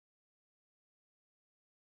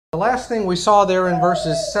last thing we saw there in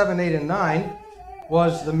verses 7, 8, and 9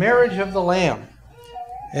 was the marriage of the Lamb.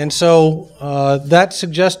 And so that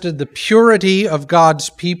suggested the purity of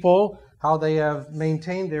God's people, how they have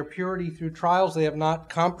maintained their purity through trials. They have not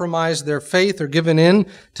compromised their faith or given in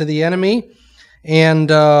to the enemy. And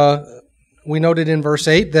we noted in verse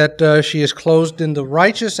 8 that she is clothed in the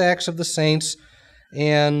righteous acts of the saints.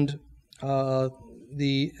 And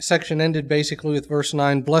the section ended basically with verse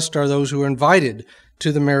 9, blessed are those who are invited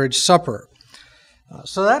to the marriage supper.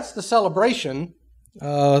 So that's the celebration.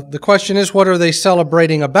 The question is, what are they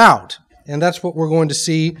celebrating about? And that's what we're going to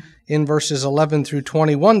see in verses 11 through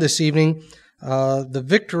 21 this evening, the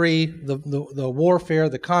victory, the warfare,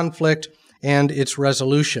 the conflict, and its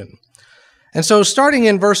resolution. And so starting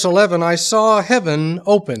in verse 11, I saw heaven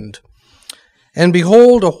opened, and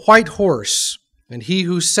behold, a white horse, and he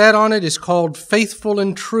who sat on it is called Faithful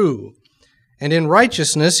and True, and in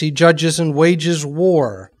righteousness he judges and wages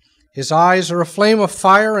war. His eyes are a flame of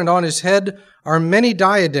fire, and on his head are many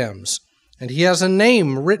diadems, and he has a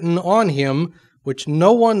name written on him which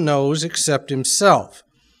no one knows except himself.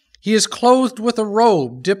 He is clothed with a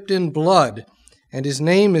robe dipped in blood, and his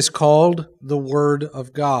name is called the Word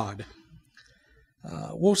of God.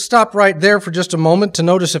 We'll stop right there for just a moment to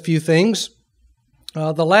notice a few things.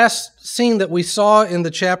 The last scene that we saw in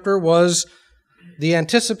the chapter was the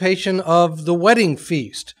anticipation of the wedding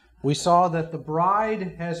feast. We saw that the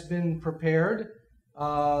bride has been prepared.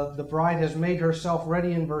 The bride has made herself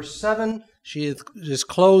ready in verse 7. She is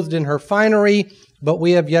clothed in her finery, but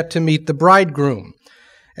we have yet to meet the bridegroom.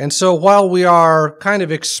 And so while we are kind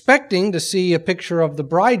of expecting to see a picture of the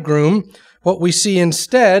bridegroom, what we see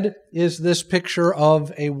instead is this picture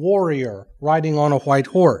of a warrior riding on a white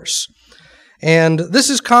horse. And this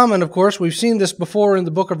is common, of course. We've seen this before in the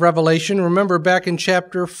book of Revelation. Remember back in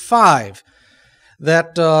chapter 5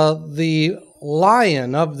 that the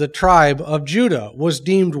Lion of the tribe of Judah was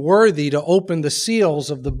deemed worthy to open the seals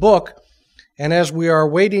of the book. And as we are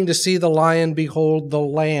waiting to see the lion, behold, the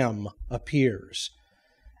Lamb appears.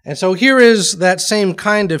 And so here is that same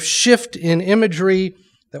kind of shift in imagery,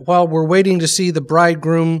 that while we're waiting to see the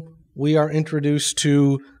bridegroom, we are introduced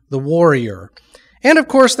to the warrior. And of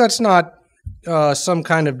course, that's not some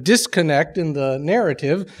kind of disconnect in the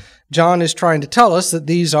narrative. John is trying to tell us that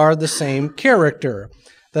these are the same character,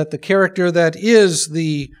 that the character that is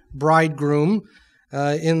the bridegroom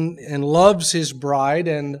and loves his bride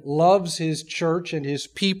and loves his church and his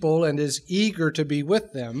people and is eager to be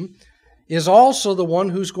with them is also the one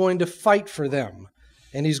who's going to fight for them.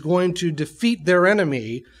 And he's going to defeat their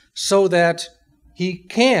enemy so that he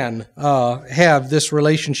can have this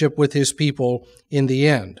relationship with his people in the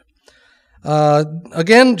end.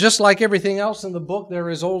 Again, just like everything else in the book, there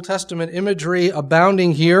is Old Testament imagery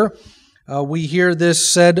abounding here. We hear this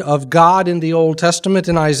said of God in the Old Testament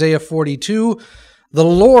in Isaiah 42. The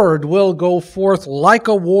Lord will go forth like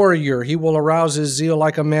a warrior. He will arouse his zeal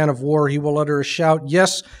like a man of war. He will utter a shout.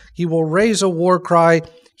 Yes, he will raise a war cry.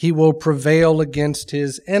 He will prevail against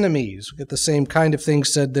his enemies. We get the same kind of thing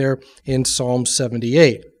said there in Psalm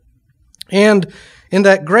 78. And in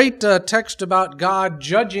that great text about God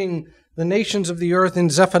judging the nations of the earth in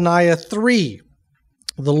Zephaniah 3,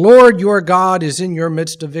 the Lord your God is in your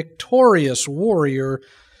midst, a victorious warrior.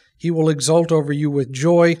 He will exult over you with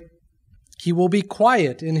joy. He will be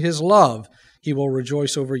quiet in his love. He will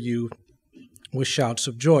rejoice over you with shouts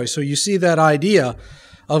of joy. So you see that idea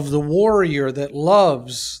of the warrior that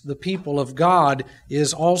loves the people of God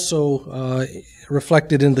is also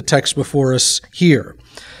reflected in the text before us here.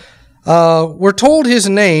 We're told his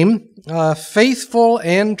name, Faithful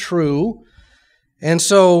and True, and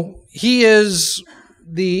so he is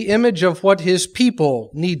the image of what his people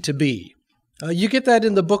need to be. You get that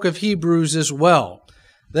in the book of Hebrews as well,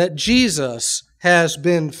 that Jesus has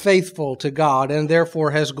been faithful to God and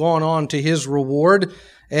therefore has gone on to his reward,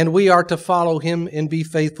 and we are to follow him and be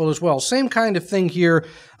faithful as well. Same kind of thing here,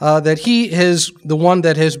 that he is the one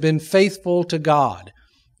that has been faithful to God.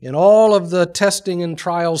 In all of the testing and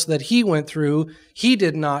trials that he went through, he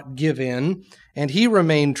did not give in, and he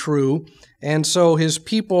remained true, and so his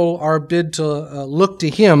people are bid to look to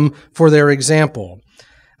him for their example.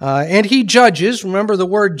 And he judges. Remember, the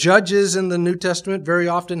word judges in the New Testament very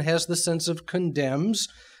often has the sense of condemns,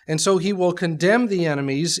 and so he will condemn the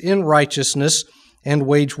enemies in righteousness and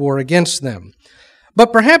wage war against them.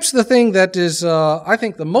 But perhaps the thing that is, I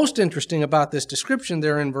think, the most interesting about this description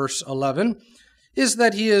there in verse 11 is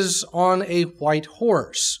that he is on a white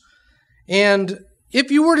horse. And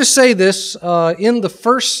if you were to say this in the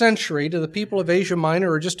first century to the people of Asia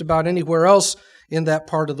Minor or just about anywhere else in that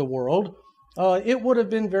part of the world, it would have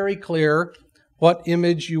been very clear what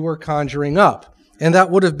image you were conjuring up. and that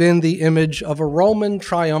would have been the image of a Roman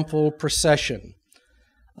triumphal procession.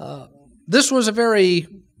 This was a very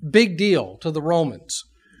big deal to the Romans.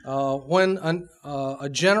 When a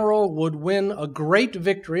general would win a great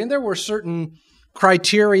victory, and there were certain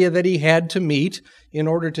criteria that he had to meet in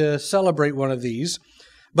order to celebrate one of these,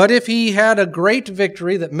 but if he had a great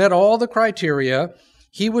victory that met all the criteria,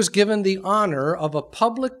 he was given the honor of a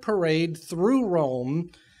public parade through Rome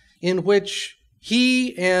in which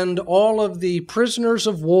he and all of the prisoners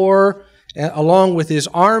of war, along with his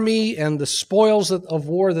army and the spoils of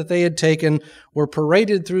war that they had taken, were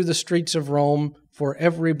paraded through the streets of Rome for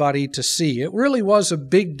everybody to see. It really was a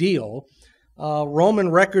big deal.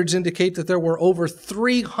 Roman records indicate that there were over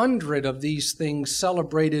 300 of these things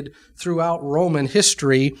celebrated throughout Roman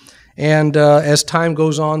history, and as time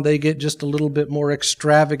goes on, they get just a little bit more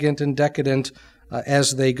extravagant and decadent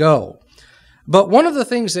as they go. But one of the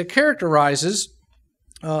things that characterizes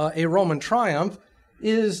a Roman triumph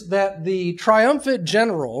is that the triumphant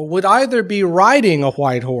general would either be riding a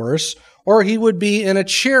white horse or he would be in a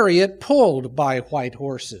chariot pulled by white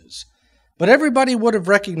horses. But everybody would have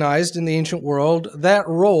recognized in the ancient world that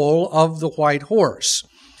role of the white horse.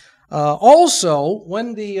 Also,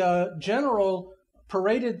 when the general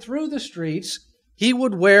paraded through the streets, he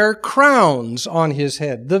would wear crowns on his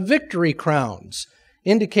head, the victory crowns,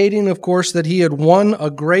 indicating, of course, that he had won a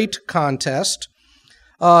great contest.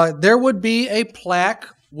 There would be a plaque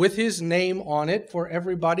with his name on it for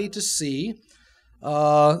everybody to see.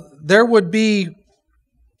 There would be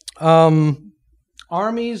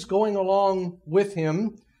armies going along with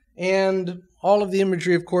him, and all of the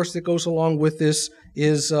imagery, of course, that goes along with this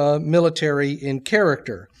is military in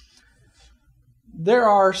character. There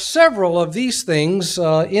are several of these things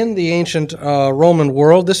in the ancient Roman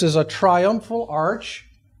world. This is a triumphal arch,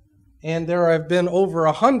 and there have been over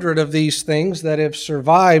 100 of these things that have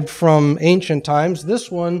survived from ancient times.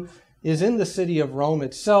 This one is in the city of Rome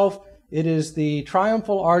itself. It is the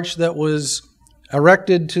triumphal arch that was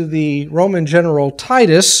erected to the Roman general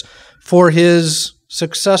Titus for his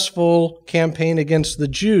successful campaign against the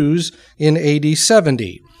Jews in AD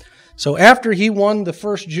 70. So after he won the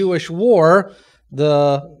first Jewish war,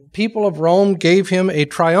 the people of Rome gave him a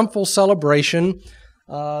triumphal celebration.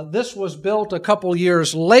 This was built a couple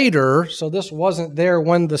years later, so this wasn't there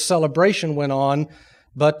when the celebration went on,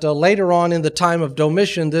 but later on in the time of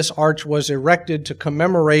Domitian, this arch was erected to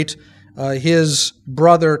commemorate his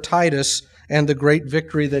brother Titus and the great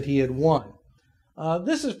victory that he had won.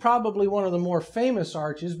 This is probably one of the more famous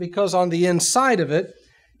arches because on the inside of it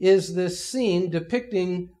is this scene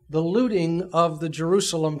depicting the looting of the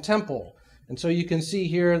Jerusalem temple. And so you can see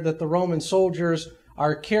here that the Roman soldiers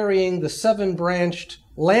are carrying the 7-branched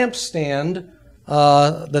lampstand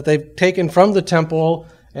that they've taken from the temple,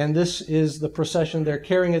 and this is the procession. They're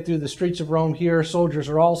carrying it through the streets of Rome here. Soldiers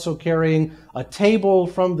are also carrying a table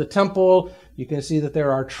from the temple. You can see that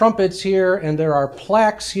there are trumpets here, and there are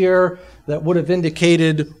plaques here that would have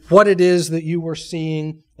indicated what it is that you were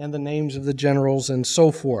seeing and the names of the generals and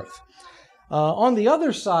so forth. On the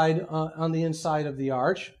other side, on the inside of the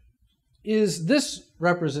arch, is this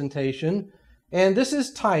representation, and this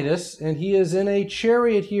is Titus, and he is in a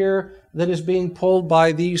chariot here that is being pulled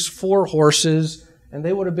by these 4 horses, and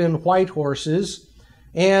they would have been white horses.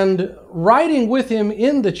 And riding with him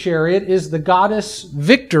in the chariot is the goddess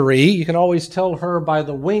Victory. You can always tell her by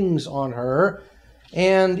the wings on her.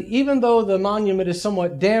 And even though the monument is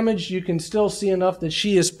somewhat damaged, you can still see enough that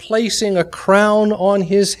she is placing a crown on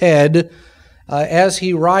his head as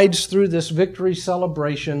he rides through this victory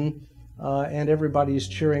celebration, and everybody is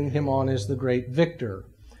cheering him on as the great victor.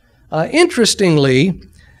 Interestingly,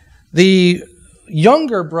 the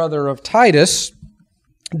younger brother of Titus,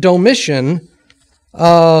 Domitian,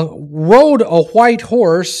 rode a white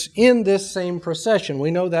horse in this same procession.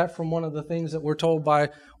 We know that from one of the things that we're told by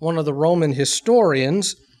one of the Roman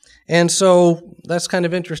historians. And so that's kind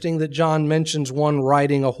of interesting that John mentions one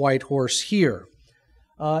riding a white horse here.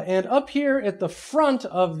 And up here at the front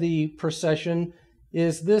of the procession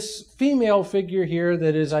is this female figure here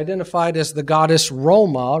that is identified as the goddess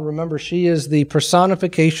Roma. Remember, she is the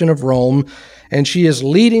personification of Rome, and she is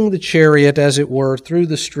leading the chariot, as it were, through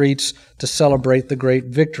the streets to celebrate the great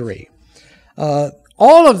victory.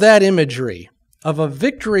 All of that imagery of a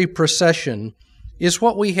victory procession is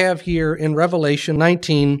what we have here in Revelation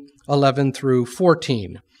 19:11 through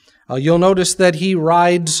 14. You'll notice that he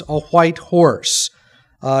rides a white horse.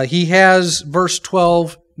 He has, verse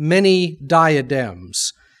 12, many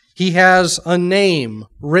diadems. He has a name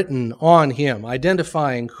written on him,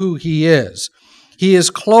 identifying who he is. He is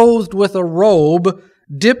clothed with a robe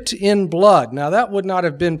dipped in blood. Now, that would not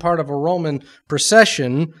have been part of a Roman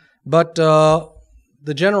procession, but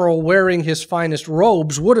the general wearing his finest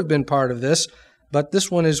robes would have been part of this, but this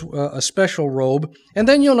one is a special robe. And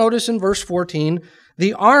then you'll notice in verse 14,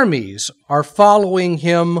 the armies are following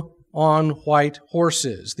him on white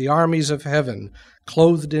horses, the armies of heaven,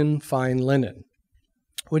 clothed in fine linen,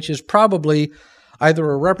 which is probably either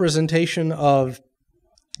a representation of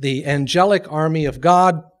the angelic army of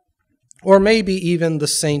God, or maybe even the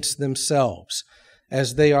saints themselves,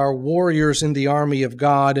 as they are warriors in the army of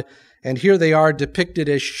God, and here they are depicted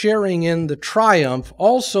as sharing in the triumph,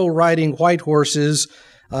 also riding white horses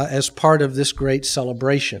as part of this great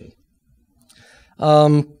celebration.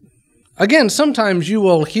 Again, sometimes you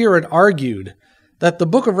will hear it argued that the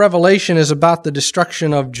book of Revelation is about the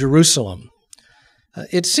destruction of Jerusalem.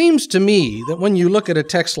 It seems to me that when you look at a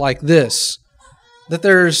text like this, that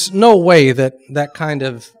there's no way that that kind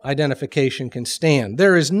of identification can stand.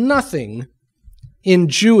 There is nothing in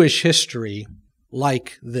Jewish history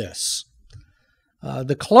like this.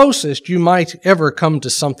 The closest you might ever come to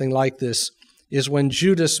something like this is when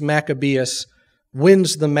Judas Maccabeus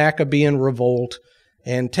wins the Maccabean revolt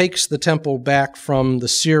and takes the temple back from the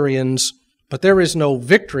Syrians. But there is no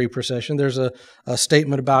victory procession. There's a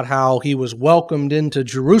statement about how he was welcomed into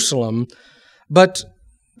Jerusalem. But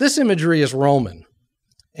this imagery is Roman.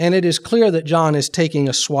 And it is clear that John is taking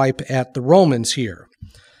a swipe at the Romans here.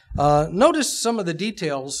 Notice some of the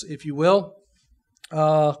details, if you will.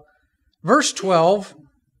 Verse 12,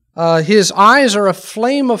 his eyes are a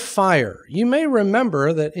flame of fire. You may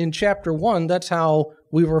remember that in chapter 1, that's how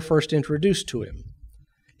we were first introduced to him.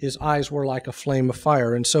 His eyes were like a flame of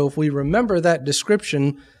fire. And so if we remember that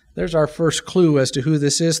description, there's our first clue as to who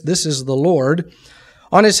this is. This is the Lord.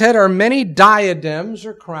 On his head are many diadems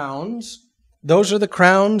or crowns. Those are the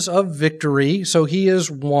crowns of victory, so he is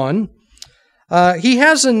one. He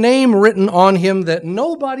has a name written on him that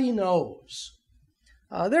nobody knows.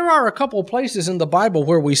 There are a couple places in the Bible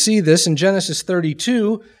where we see this. In Genesis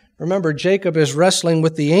 32, remember Jacob is wrestling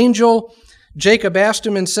with the angel. Jacob asked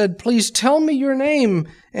him and said, "Please tell me your name."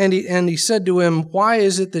 And he said to him, "Why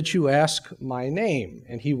is it that you ask my name?"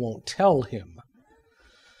 And he won't tell him.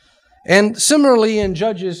 And similarly in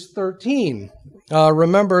Judges 13,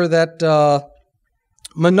 remember that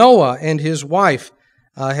Manoah and his wife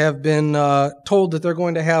have been told that they're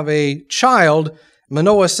going to have a child.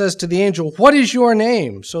 Manoah says to the angel, "What is your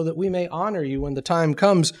name, so that we may honor you when the time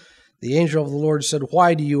comes?" The angel of the Lord said,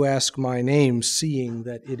 "Why do you ask my name, seeing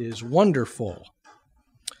that it is wonderful?"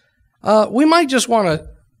 We might just want to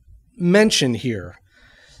mention here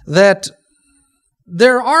that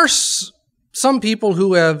there are some people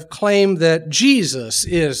who have claimed that Jesus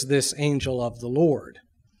is this angel of the Lord.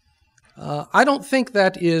 I don't think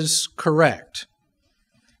that is correct.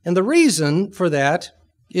 And the reason for that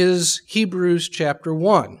is Hebrews chapter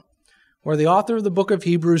 1, where the author of the book of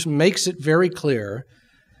Hebrews makes it very clear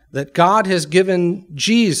that God has given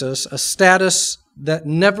Jesus a status that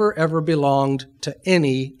never ever belonged to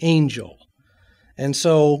any angel. And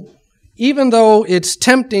so, even though it's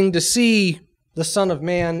tempting to see the Son of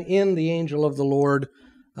Man in the angel of the Lord,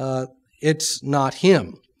 it's not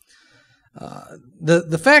him.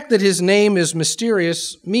 The fact that his name is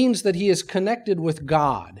mysterious means that he is connected with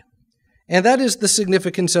God. And that is the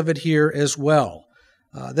significance of it here as well.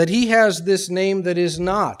 That he has this name that is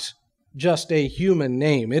not just a human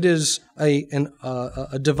name. It is a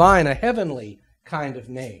divine, a heavenly kind of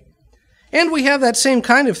name. And we have that same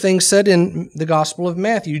kind of thing said in the Gospel of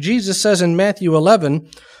Matthew. Jesus says in Matthew 11,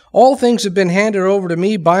 "All things have been handed over to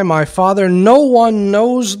me by my Father. No one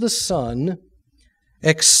knows the Son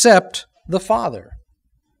except the Father.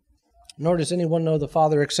 Nor does anyone know the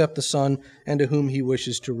Father except the Son, and to whom he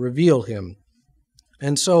wishes to reveal him."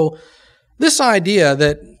 And so this idea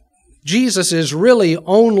that Jesus is really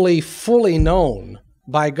only fully known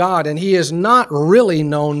by God, and he is not really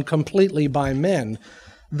known completely by men,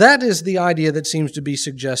 that is the idea that seems to be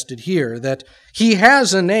suggested here, that he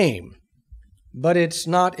has a name, but it's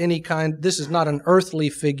not this is not an earthly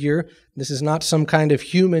figure, this is not some kind of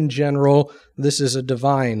human general, this is a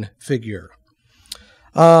divine figure.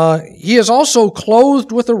 He is also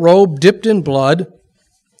clothed with a robe dipped in blood,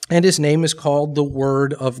 and his name is called the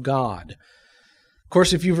Word of God. Of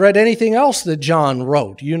course, if you've read anything else that John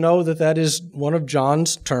wrote, you know that that is one of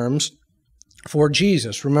John's terms for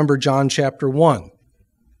Jesus. Remember John chapter 1.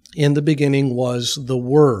 In the beginning was the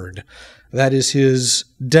Word. That is his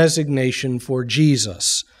designation for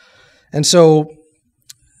Jesus. And so,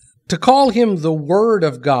 to call him the Word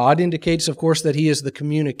of God indicates, of course, that he is the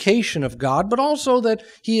communication of God, but also that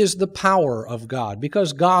he is the power of God,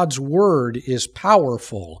 because God's Word is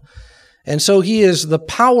powerful. And so he is the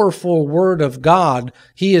powerful Word of God.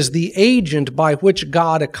 He is the agent by which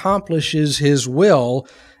God accomplishes his will,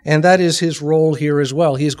 and that is his role here as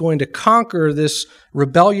well. He is going to conquer this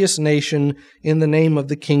rebellious nation in the name of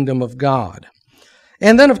the kingdom of God.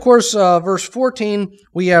 And then, of course, verse 14,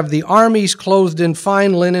 we have the armies clothed in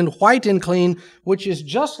fine linen, white and clean, which is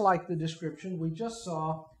just like the description we just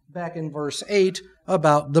saw back in verse 8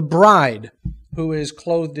 about the bride, who is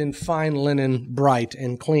clothed in fine linen, bright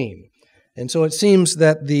and clean. And so it seems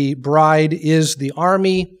that the bride is the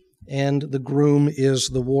army and the groom is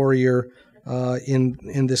the warrior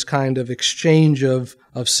in this kind of exchange of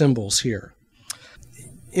symbols here.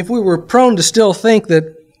 If we were prone to still think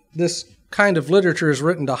that this kind of literature is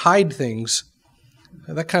written to hide things,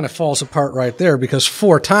 that kind of falls apart right there, because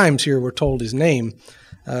 4 times here we're told his name.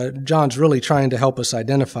 John's really trying to help us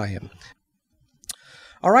identify him.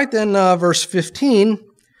 All right, then, verse 15,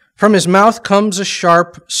 from his mouth comes a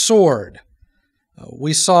sharp sword.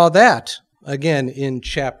 We saw that again in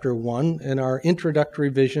chapter 1 in our introductory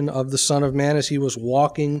vision of the Son of Man as he was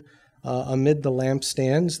walking amid the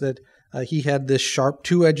lampstands, that he had this sharp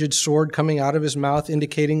two-edged sword coming out of his mouth,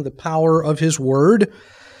 indicating the power of his word.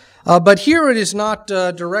 But here it is not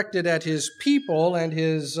directed at his people and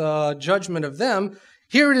his judgment of them.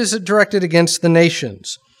 Here it is directed against the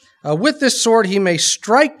nations. With this sword he may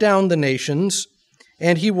strike down the nations,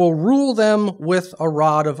 and he will rule them with a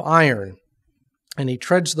rod of iron. And he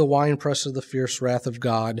treads the winepress of the fierce wrath of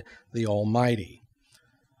God, the Almighty.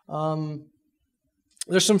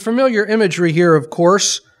 There's some familiar imagery here, of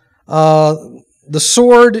course. The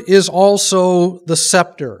sword is also the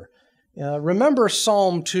scepter. Remember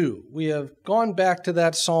Psalm 2. We have gone back to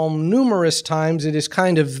that psalm numerous times. It is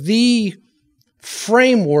kind of the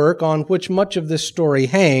framework on which much of this story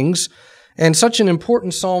hangs, and such an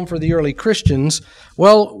important psalm for the early Christians.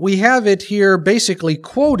 Well, we have it here basically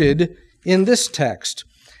quoted in this text.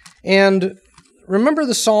 And remember,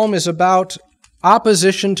 the psalm is about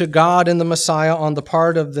opposition to God and the Messiah on the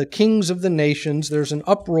part of the kings of the nations. There's an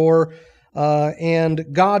uproar, and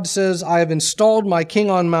God says, I have installed my king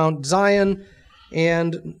on Mount Zion,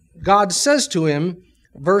 and God says to him,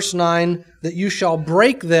 verse 9, that you shall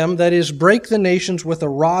break them, that is, break the nations with a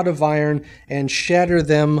rod of iron and shatter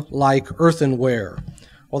them like earthenware.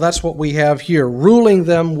 Well, that's what we have here, ruling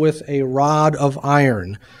them with a rod of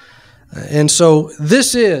iron. And so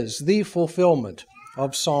this is the fulfillment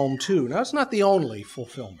of Psalm 2. Now, it's not the only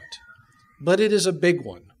fulfillment, but it is a big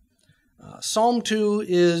one. Psalm 2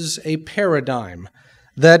 is a paradigm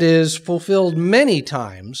that is fulfilled many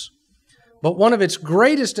times, but one of its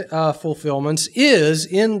greatest fulfillments is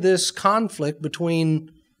in this conflict between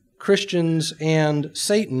Christians and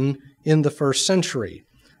Satan in the first century.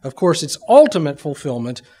 Of course, its ultimate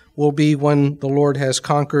fulfillment will be when the Lord has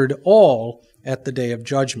conquered all at the day of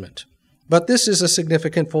judgment. But this is a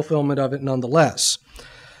significant fulfillment of it nonetheless.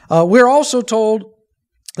 We're also told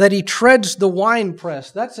that he treads the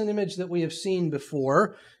winepress. That's an image that we have seen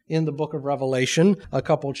before in the book of Revelation a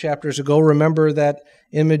couple chapters ago. Remember that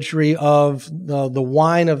imagery of the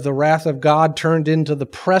wine of the wrath of God turned into the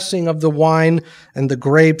pressing of the wine and the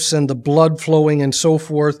grapes and the blood flowing and so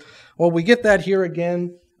forth. Well, we get that here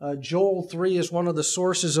again. Joel 3 is one of the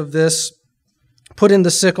sources of this. Put in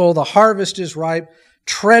the sickle, the harvest is ripe.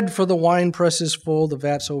 Tread, for the winepress is full, the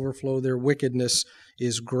vats overflow, their wickedness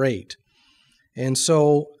is great. And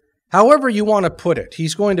so, however you want to put it,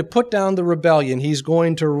 he's going to put down the rebellion. He's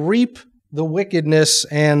going to reap the wickedness,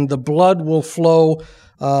 and the blood will flow.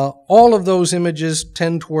 All of those images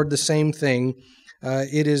tend toward the same thing.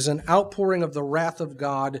 It is an outpouring of the wrath of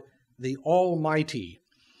God, the Almighty.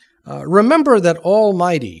 Remember that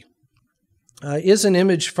Almighty is an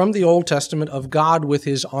image from the Old Testament of God with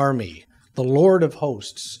his army, the Lord of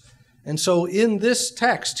hosts. And so in this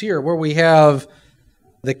text here, where we have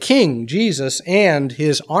the King, Jesus, and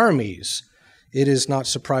his armies, it is not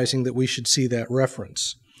surprising that we should see that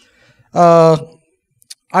reference.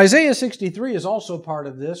 Isaiah 63 is also part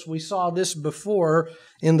of this. We saw this before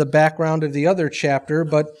in the background of the other chapter,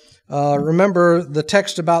 but remember the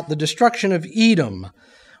text about the destruction of Edom.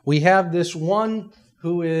 We have this one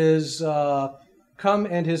who is come,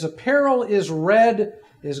 and his apparel is red,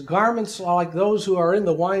 his garments are like those who are in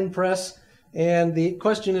the winepress. And the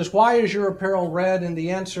question is, why is your apparel red? And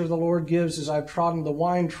the answer the Lord gives is, I've trodden the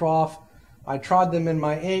wine trough. I trod them in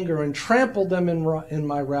my anger and trampled them in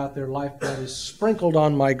my wrath. Their lifeblood is sprinkled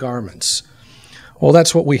on my garments. Well,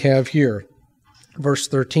 that's what we have here. Verse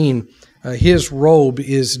 13, his robe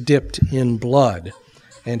is dipped in blood,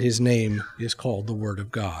 and his name is called the Word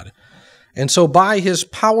of God. And so by his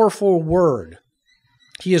powerful word,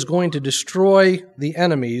 he is going to destroy the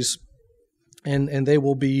enemies and they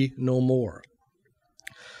will be no more.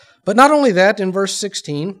 But not only that, in verse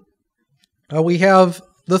 16, we have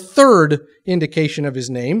the third indication of his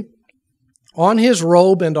name. On his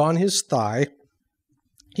robe and on his thigh,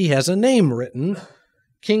 he has a name written,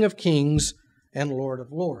 King of Kings and Lord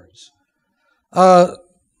of Lords.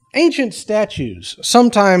 Ancient statues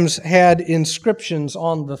sometimes had inscriptions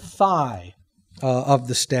on the thigh of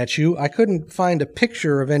the statue. I couldn't find a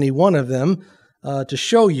picture of any one of them to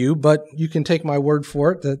show you, but you can take my word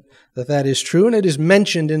for it that is true. And it is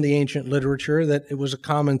mentioned in the ancient literature that it was a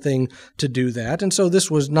common thing to do that. And so this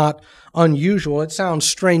was not unusual. It sounds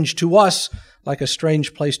strange to us, like a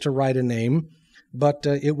strange place to write a name, but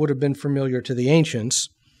it would have been familiar to the ancients.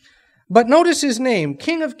 But notice his name,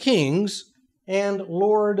 King of Kings and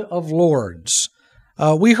Lord of Lords.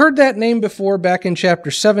 We heard that name before back in chapter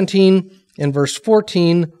 17, in verse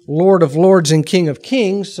 14, Lord of Lords and King of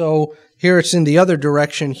Kings. So here it's in the other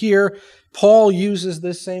direction here. Paul uses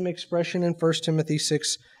this same expression in 1 Timothy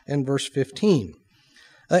 6 and verse 15.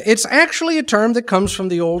 It's actually a term that comes from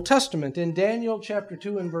the Old Testament. In Daniel chapter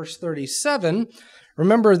 2 and verse 37,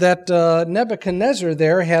 remember that Nebuchadnezzar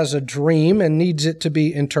there has a dream and needs it to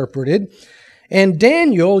be interpreted. And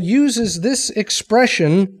Daniel uses this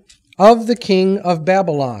expression of the king of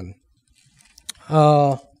Babylon.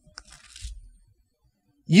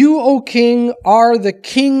 You, O king, are the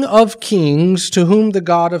King of Kings, to whom the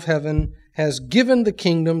God of heaven has given the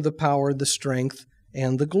kingdom, the power, the strength,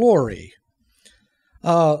 and the glory.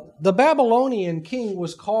 The Babylonian king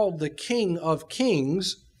was called the King of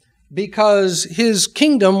Kings because his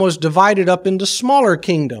kingdom was divided up into smaller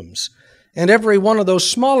kingdoms. And every one of those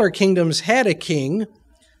smaller kingdoms had a king,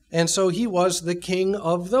 and so he was the king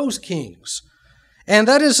of those kings. And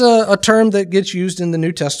that is a term that gets used in the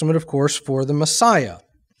New Testament, of course, for the Messiah.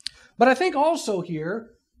 But I think also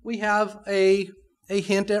here we have a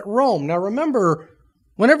hint at Rome. Now remember,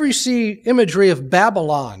 whenever you see imagery of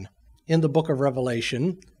Babylon in the book of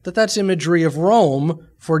Revelation, that's imagery of Rome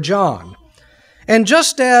for John. And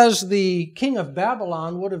just as the king of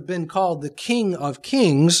Babylon would have been called the King of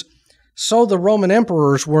Kings, so the Roman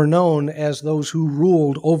emperors were known as those who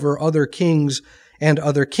ruled over other kings and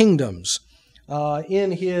other kingdoms.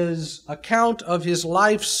 In his account of his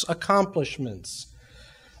life's accomplishments,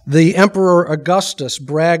 the Emperor Augustus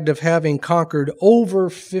bragged of having conquered over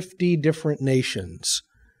 50 different nations.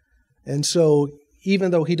 And so, even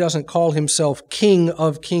though he doesn't call himself King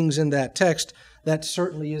of Kings in that text, that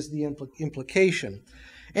certainly is the implication.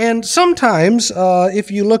 And sometimes, if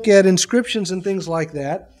you look at inscriptions and things like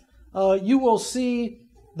that, you will see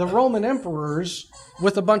the Roman emperors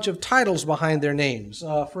with a bunch of titles behind their names.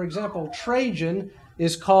 For example, Trajan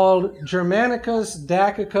is called Germanicus,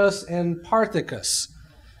 Dacicus, and Parthicus,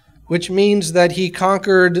 which means that he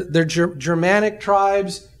conquered the Germanic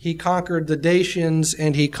tribes, he conquered the Dacians,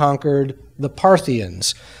 and he conquered the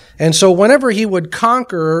Parthians. And so whenever he would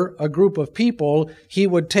conquer a group of people, he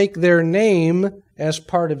would take their name as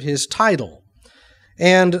part of his title.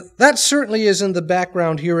 And that certainly is in the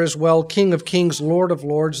background here as well, King of Kings, Lord of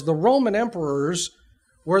Lords. The Roman emperors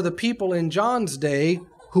were the people in John's day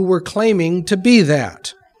who were claiming to be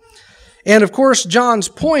that. And of course, John's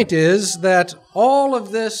point is that all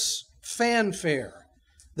of this fanfare,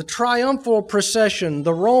 the triumphal procession,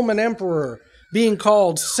 the Roman emperor being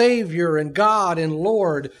called Savior and God and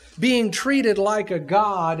Lord, being treated like a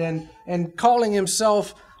god and calling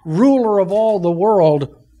himself ruler of all the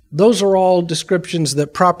world, those are all descriptions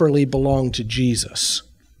that properly belong to Jesus.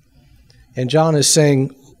 And John is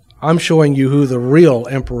saying, I'm showing you who the real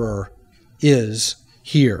emperor is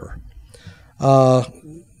here.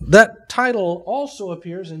 That title also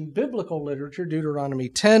appears in biblical literature, Deuteronomy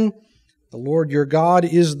 10. The Lord your God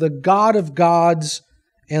is the God of gods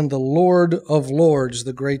and the Lord of lords,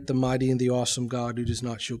 the great, the mighty, and the awesome God who does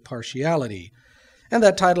not show partiality. And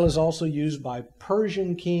that title is also used by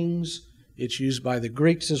Persian kings. It's used by the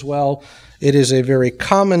Greeks as well. It is a very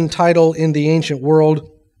common title in the ancient world.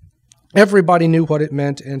 Everybody knew what it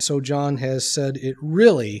meant, and so John has said it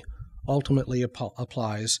really ultimately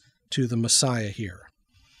applies to the Messiah here.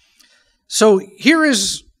 So here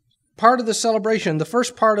is part of the celebration. The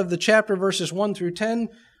first part of the chapter, verses 1 through 10,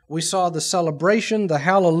 we saw the celebration, the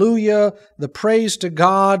hallelujah, the praise to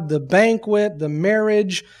God, the banquet, the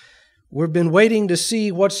marriage. We've been waiting to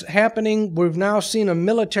see what's happening. We've now seen a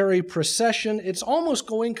military procession. It's almost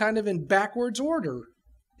going kind of in backwards order,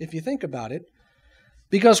 if you think about it.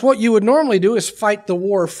 Because what you would normally do is fight the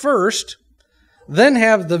war first, then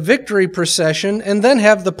have the victory procession, and then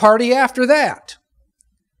have the party after that.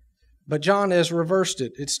 But John has reversed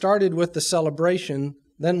it. It started with the celebration,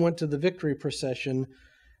 then went to the victory procession.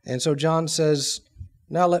 And so John says,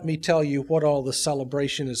 Now let me tell you what all the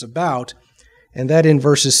celebration is about, and that in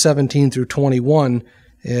verses 17 through 21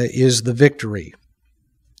 is the victory.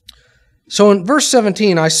 So in verse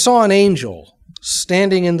 17, I saw an angel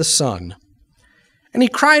standing in the sun, and he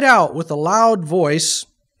cried out with a loud voice,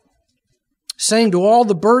 saying to all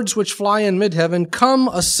the birds which fly in mid-heaven, Come,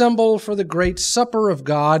 assemble for the great supper of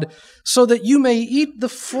God, so that you may eat the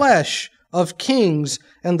flesh of kings,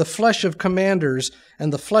 and the flesh of commanders,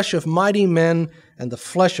 and the flesh of mighty men, and the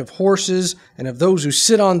flesh of horses, and of those who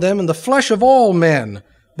sit on them, and the flesh of all men,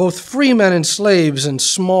 both free men and slaves, and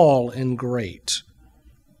small and great.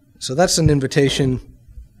 So that's an invitation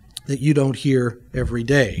that you don't hear every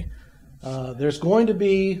day. There's going to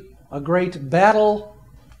be a great battle,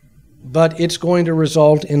 but it's going to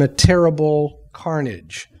result in a terrible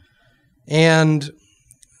carnage. And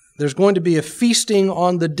there's going to be a feasting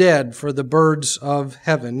on the dead for the birds of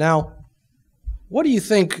heaven. Now, what do you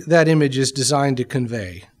think that image is designed to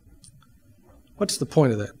convey? What's the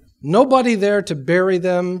point of that? Nobody there to bury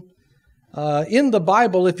them. In the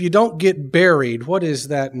Bible, if you don't get buried, what does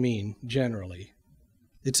that mean generally?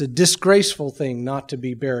 It's a disgraceful thing not to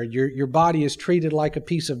be buried. Your body is treated like a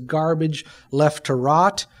piece of garbage left to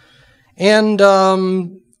rot. And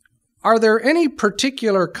are there any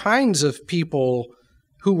particular kinds of people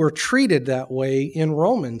who were treated that way in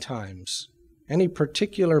Roman times? Any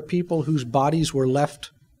particular people whose bodies were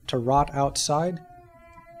left to rot outside?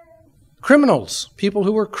 Criminals, people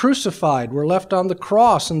who were crucified, were left on the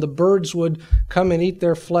cross, and the birds would come and eat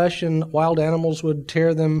their flesh, and wild animals would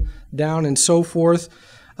tear them down, and so forth.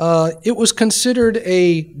 It was considered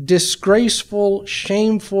a disgraceful,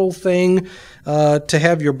 shameful thing to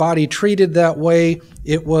have your body treated that way.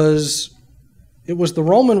 It was the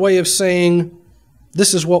Roman way of saying,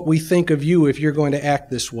 this is what we think of you if you're going to act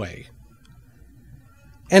this way.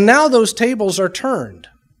 And now those tables are turned.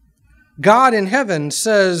 God in heaven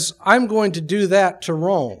says, I'm going to do that to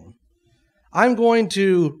Rome. I'm going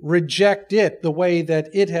to reject it the way that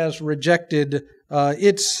it has rejected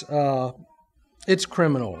its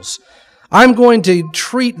criminals. I'm going to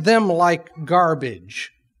treat them like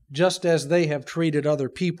garbage, just as they have treated other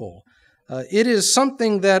people. It is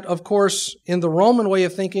something that, of course, in the Roman way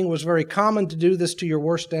of thinking was very common to do this to your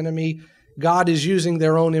worst enemy. God is using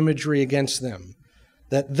their own imagery against them,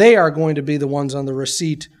 that they are going to be the ones on the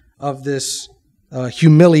receipt of this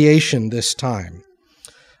humiliation this time.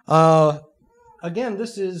 Again,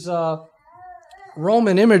 this is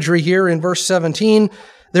Roman imagery here in verse 17.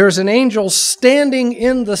 There is an angel standing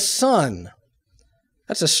in the sun.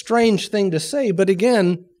 That's a strange thing to say, but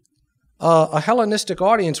again, a Hellenistic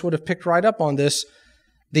audience would have picked right up on this.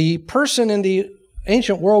 The person in the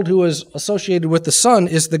ancient world who is associated with the sun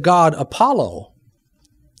is the god Apollo.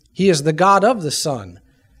 He is the god of the sun.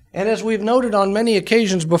 And as we've noted on many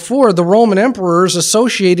occasions before, the Roman emperors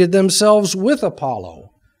associated themselves with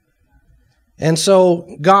Apollo. And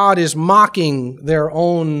so God is mocking their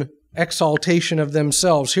own exaltation of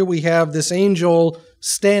themselves. Here we have this angel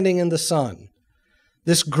standing in the sun,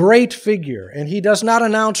 this great figure, and he does not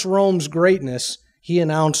announce Rome's greatness, he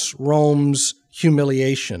announced Rome's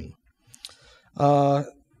humiliation. There's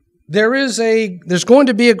going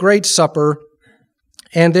to be a great supper,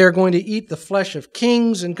 and they're going to eat the flesh of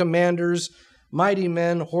kings and commanders, mighty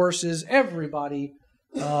men, horses, everybody,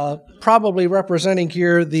 probably representing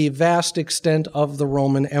here the vast extent of the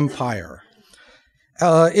Roman Empire.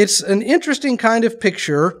 It's an interesting kind of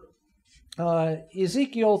picture.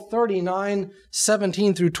 Ezekiel 39,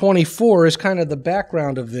 17 through 24 is kind of the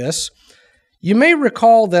background of this. You may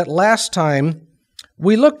recall that last time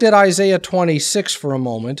we looked at Isaiah 26 for a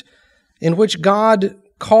moment, in which God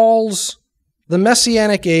calls the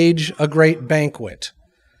Messianic age a great banquet.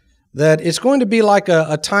 That it's going to be like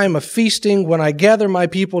a time of feasting when I gather my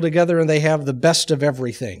people together and they have the best of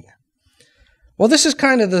everything. Well, this is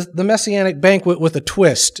kind of the Messianic banquet with a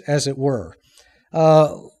twist, as it were.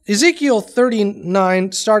 Ezekiel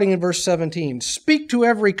 39, starting in verse 17, Speak to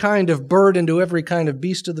every kind of bird and to every kind of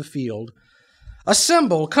beast of the field.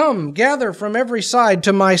 Assemble, come, gather from every side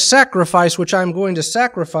to my sacrifice, which I am going to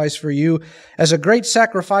sacrifice for you as a great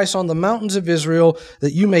sacrifice on the mountains of Israel,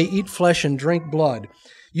 that you may eat flesh and drink blood.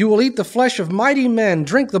 You will eat the flesh of mighty men,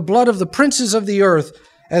 drink the blood of the princes of the earth,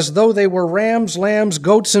 as though they were rams, lambs,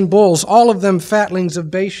 goats, and bulls, all of them fatlings of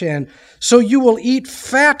Bashan. So you will eat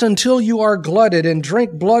fat until you are glutted, and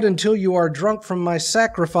drink blood until you are drunk from my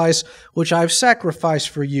sacrifice, which I've sacrificed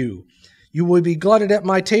for you. You will be glutted at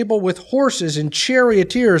my table with horses and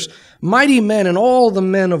charioteers, mighty men, and all the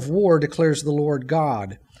men of war, declares the Lord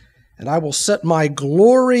God. And I will set my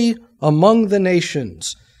glory among the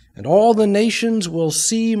nations, and all the nations will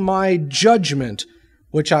see my judgment,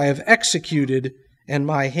 which I have executed, and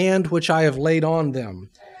my hand which I have laid on them.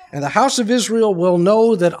 And the house of Israel will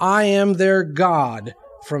know that I am their God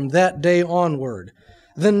from that day onward.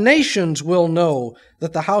 The nations will know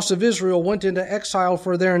that the house of Israel went into exile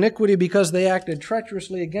for their iniquity, because they acted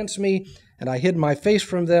treacherously against me, and I hid my face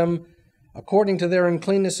from them. According to their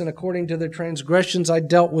uncleanness and according to their transgressions, I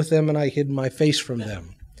dealt with them, and I hid my face from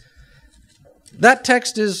them. That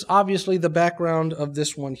text is obviously the background of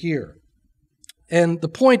this one here. And the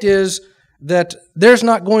point is that there's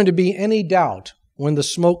not going to be any doubt when the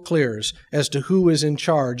smoke clears as to who is in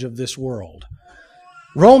charge of this world.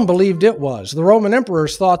 Rome believed it was. The Roman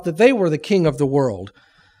emperors thought that they were the king of the world.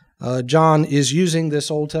 John is using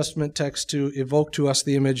this Old Testament text to evoke to us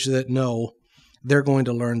the image that no, they're going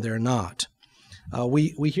to learn they're not.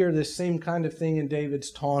 We hear this same kind of thing in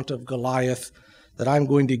David's taunt of Goliath, that I'm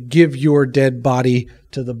going to give your dead body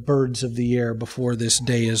to the birds of the air before this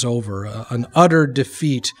day is over. An utter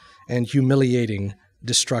defeat and humiliating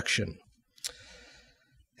destruction.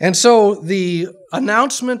 And so the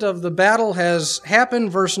announcement of the battle has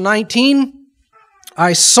happened. Verse 19,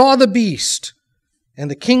 I saw the beast and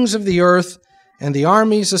the kings of the earth and the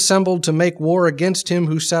armies assembled to make war against him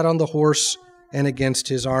who sat on the horse and against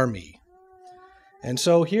his army. And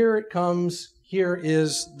so here it comes. Here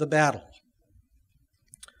is the battle.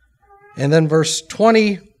 And then verse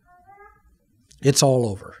 20, it's all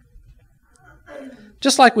over.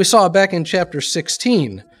 Just like we saw back in chapter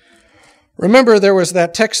 16. Remember, there was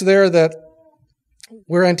that text there that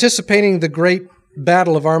we're anticipating the great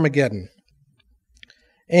battle of Armageddon.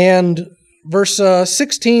 And verse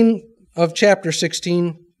 16 of chapter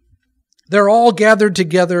 16, they're all gathered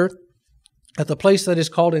together at the place that is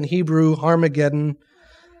called in Hebrew Armageddon.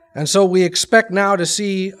 And so we expect now to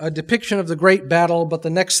see a depiction of the great battle, but the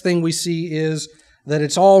next thing we see is that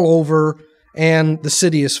it's all over and the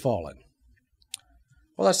city is fallen.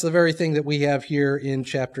 Well, that's the very thing that we have here in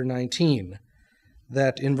chapter 19,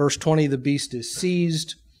 that in verse 20 the beast is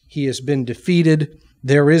seized, he has been defeated,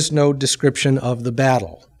 there is no description of the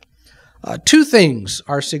battle. Two things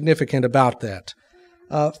are significant about that.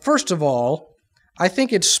 First of all, I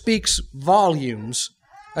think it speaks volumes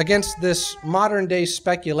against this modern-day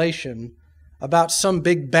speculation about some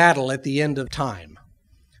big battle at the end of time.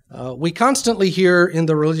 We constantly hear in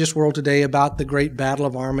the religious world today about the great battle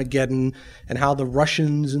of Armageddon and how the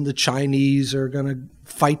Russians and the Chinese are going to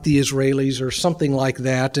fight the Israelis or something like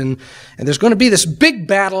that, and there's going to be this big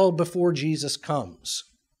battle before Jesus comes.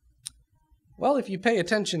 Well, if you pay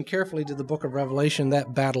attention carefully to the book of Revelation,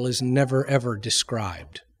 that battle is never, ever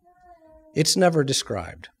described. It's never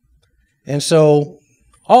described. And so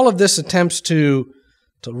all of this attempts to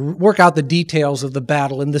work out the details of the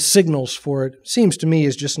battle and the signals for it seems to me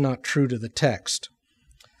is just not true to the text.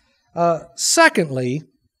 Secondly,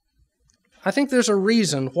 I think there's a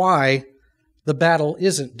reason why the battle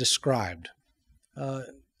isn't described.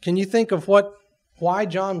 Can you think of why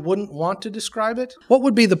John wouldn't want to describe it? What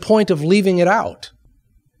would be the point of leaving it out?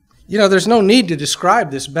 You know, there's no need to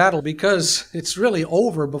describe this battle because it's really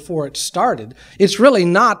over before it started. It's really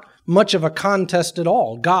not much of a contest at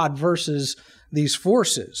all, God versus these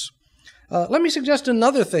forces. Let me suggest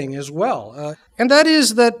another thing as well, and that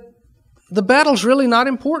is that the battle's really not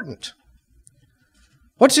important.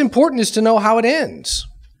 What's important is to know how it ends.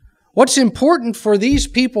 What's important for these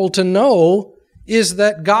people to know is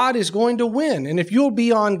that God is going to win, and if you'll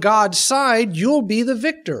be on God's side, you'll be the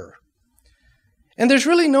victor. And there's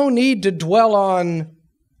really no need to dwell on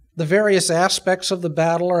the various aspects of the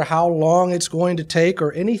battle or how long it's going to take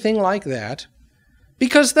or anything like that,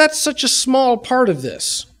 because that's such a small part of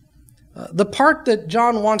this. The part that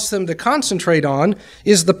John wants them to concentrate on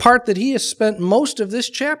is the part that he has spent most of this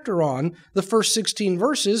chapter on, the first 16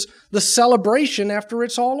 verses, the celebration after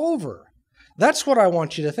it's all over. That's what I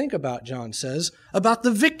want you to think about, John says, about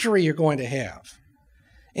the victory you're going to have.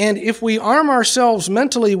 And if we arm ourselves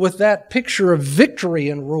mentally with that picture of victory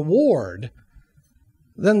and reward,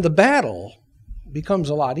 then the battle becomes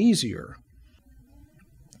a lot easier.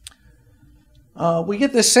 We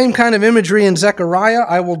get this same kind of imagery in Zechariah.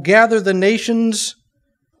 I will gather the nations,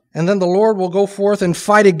 and then the Lord will go forth and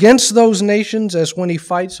fight against those nations as when he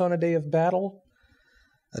fights on a day of battle.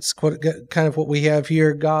 That's kind of what we have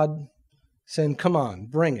here. God saying, come on,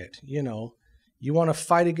 bring it. You want to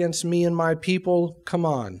fight against me and my people? Come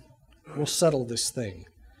on, we'll settle this thing.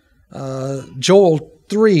 Joel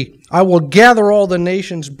 3, I will gather all the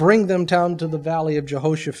nations, bring them down to the valley of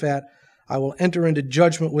Jehoshaphat. I will enter into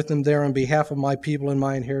judgment with them there on behalf of my people and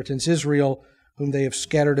my inheritance, Israel, whom they have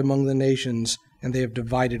scattered among the nations, and they have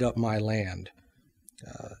divided up my land.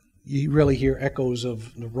 You really hear echoes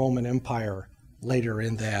of the Roman Empire later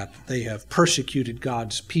in that. They have persecuted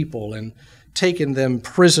God's people, and taken them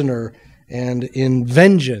prisoner, and in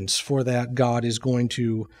vengeance for that, God is going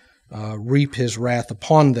to reap his wrath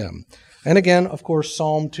upon them. And again, of course,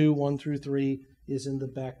 Psalm 2, 1 through 3 is in the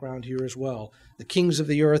background here as well. The kings of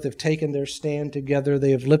the earth have taken their stand together.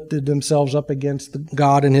 They have lifted themselves up against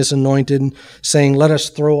God and his anointed, saying, let us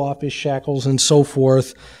throw off his shackles, and so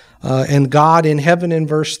forth. And God in heaven, in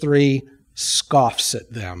verse 3, scoffs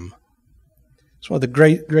at them. It's one of the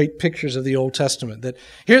great pictures of the Old Testament, that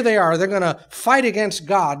here they are, they're going to fight against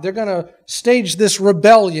God. They're going to stage this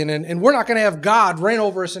rebellion, and we're not going to have God reign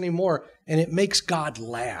over us anymore. And it makes God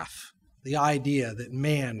laugh. The idea that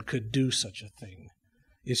man could do such a thing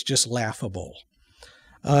is just laughable.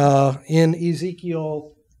 In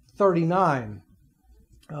Ezekiel 39,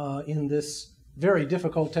 in this very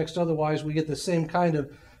difficult text, otherwise we get the same kind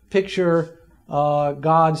of picture.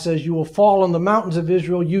 God says, you will fall on the mountains of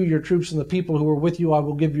Israel, you, your troops, and the people who are with you. I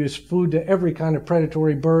will give you as food to every kind of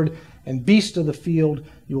predatory bird and beast of the field.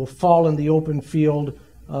 You will fall in the open field,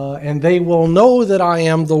 and they will know that I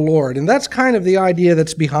am the Lord. And that's kind of the idea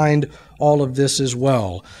that's behind all of this as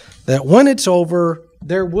well, that when it's over,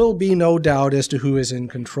 there will be no doubt as to who is in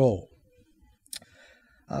control.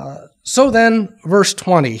 So then, verse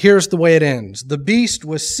 20, here's the way it ends. The beast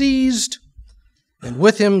was seized, and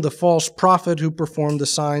with him the false prophet who performed the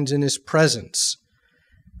signs in his presence.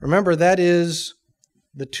 Remember, that is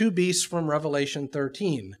the two beasts from Revelation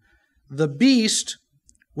 13. The beast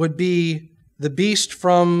would be the beast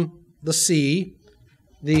from the sea.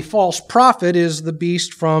 The false prophet is the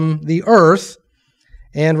beast from the earth.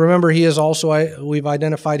 And remember, he is also, we've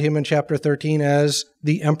identified him in chapter 13 as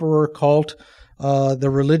the emperor cult, the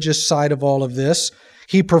religious side of all of this.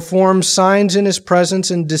 He performs signs in his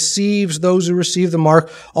presence and deceives those who receive the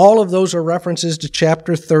mark. All of those are references to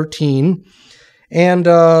chapter 13. And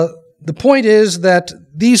the point is that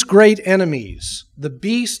these great enemies, the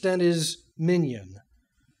beast and his minion,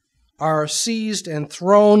 are seized and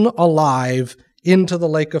thrown alive into the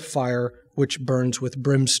lake of fire, which burns with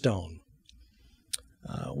brimstone.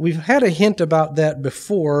 We've had a hint about that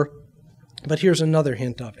before, but here's another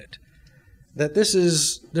hint of it. That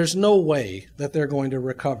there's no way that they're going to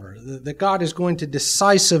recover. That God is going to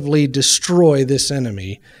decisively destroy this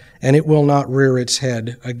enemy, and it will not rear its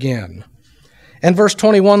head again. And verse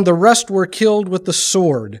 21, the rest were killed with the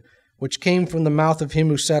sword, which came from the mouth of him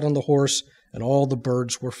who sat on the horse, and all the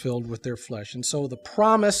birds were filled with their flesh. And so the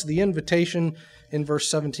promise, the invitation in verse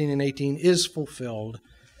 17 and 18 is fulfilled.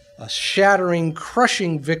 A shattering,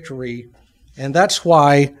 crushing victory, and that's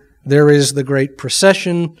why there is the great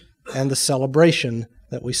procession and the celebration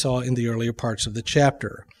that we saw in the earlier parts of the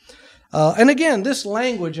chapter. And again, this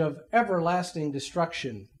language of everlasting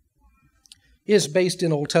destruction is based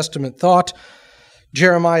in Old Testament thought.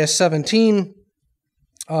 Jeremiah 17,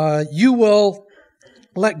 you will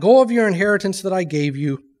let go of your inheritance that I gave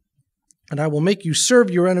you, and I will make you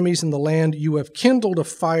serve your enemies in the land. You have kindled a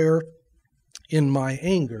fire in my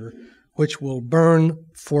anger, which will burn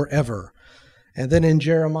forever. And then in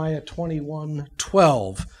Jeremiah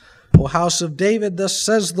 21:12, O house of David, thus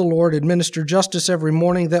says the Lord, administer justice every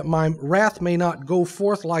morning, that my wrath may not go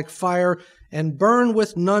forth like fire, and burn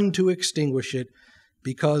with none to extinguish it,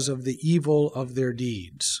 because of the evil of their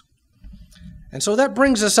deeds. And so that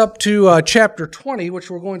brings us up to chapter 20, which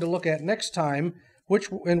we're going to look at next time,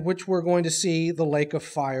 in which we're going to see the lake of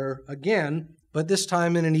fire again, but this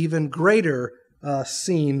time in an even greater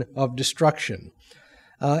scene of destruction.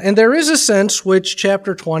 And there is a sense which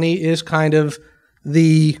chapter 20 is kind of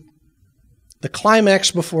the climax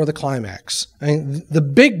before the climax. I mean, the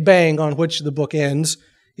big bang on which the book ends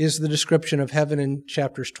is the description of heaven in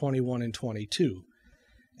chapters 21 and 22.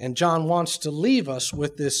 And John wants to leave us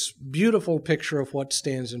with this beautiful picture of what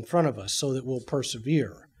stands in front of us so that we'll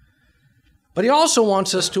persevere. But he also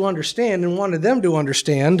wants us to understand, and wanted them to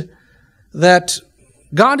understand, that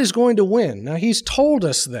God is going to win. Now, he's told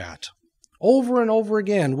us that over and over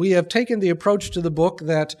again. We have taken the approach to the book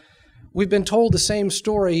that we've been told the same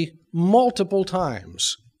story multiple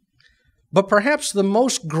times. But perhaps the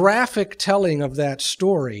most graphic telling of that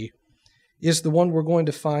story is the one we're going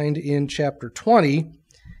to find in chapter 20,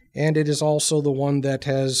 and it is also the one that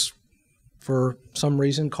has, for some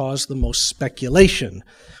reason, caused the most speculation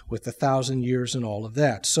with the 1,000 years and all of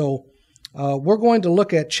that. So we're going to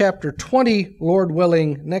look at chapter 20, Lord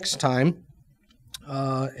willing, next time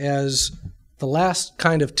as the last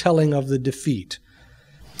kind of telling of the defeat.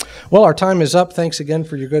 Well, our time is up. Thanks again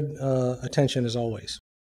for your good attention as always.